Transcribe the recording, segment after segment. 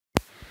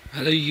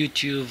Hello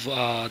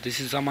YouTube, this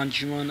is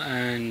Amanjuman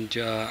and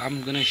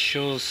I'm gonna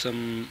show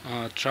some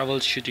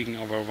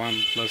troubleshooting of our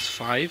OnePlus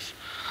 5.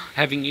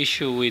 Having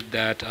issue with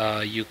that,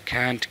 you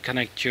can't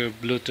connect your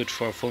Bluetooth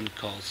for phone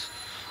calls.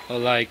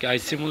 Like I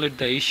simulate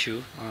the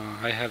issue,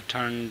 I have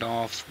turned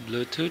off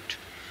Bluetooth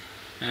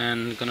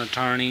and gonna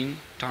turn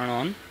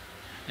on,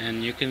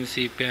 and you can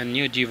see a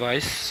new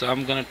device. So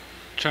I'm gonna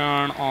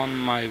turn on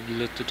my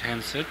Bluetooth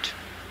handset.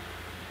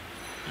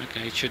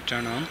 Okay, it should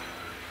turn on.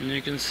 And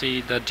you can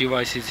see the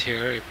device is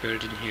here,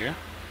 appeared in here.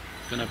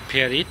 Gonna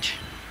pair it,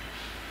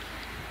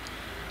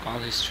 call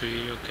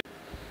history. Okay,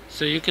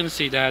 so you can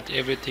see that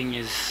everything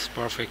is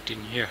perfect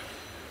in here.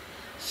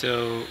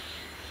 So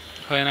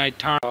when I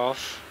turn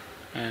off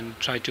and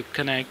try to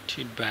connect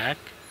it back,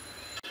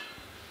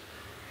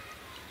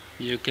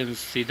 you can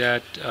see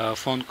that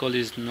phone call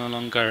is no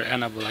longer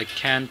enabled. I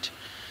can't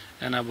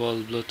enable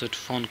Bluetooth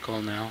phone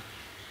call now.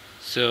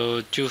 So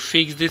to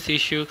fix this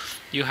issue,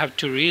 you have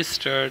to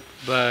restart,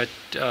 but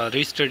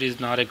restart is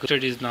not a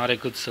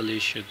good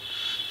solution.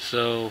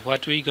 So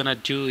what we're gonna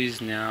do is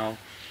now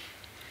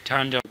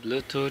turn on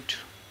Bluetooth,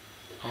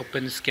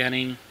 open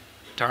scanning,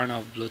 turn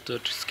off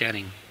Bluetooth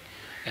scanning,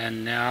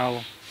 and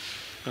now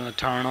gonna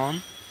turn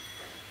on,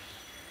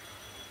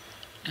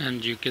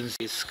 and you can see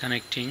it's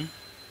connecting.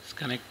 It's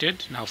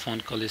connected. Now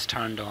phone call is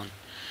turned on.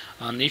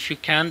 And if you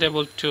can't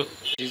able to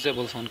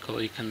disable phone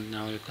call, you can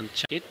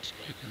check it.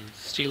 You can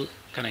still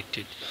connect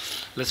it.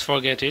 Let's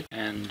forget it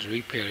and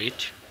repair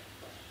it.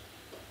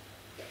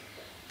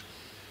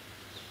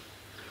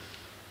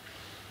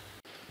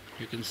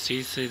 You can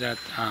see that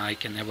I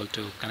can able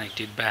to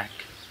connect it back.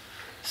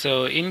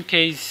 So in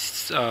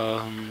case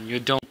you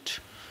don't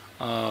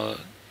uh,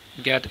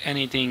 get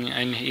anything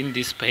in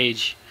this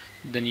page,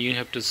 then you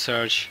have to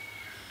search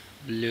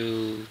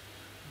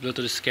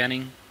Bluetooth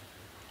scanning,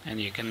 and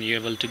you're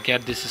able to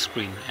get this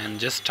screen and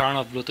just turn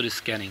off Bluetooth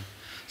scanning.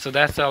 So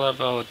that's all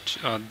about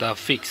the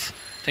fix.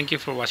 Thank you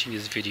for watching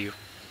this video.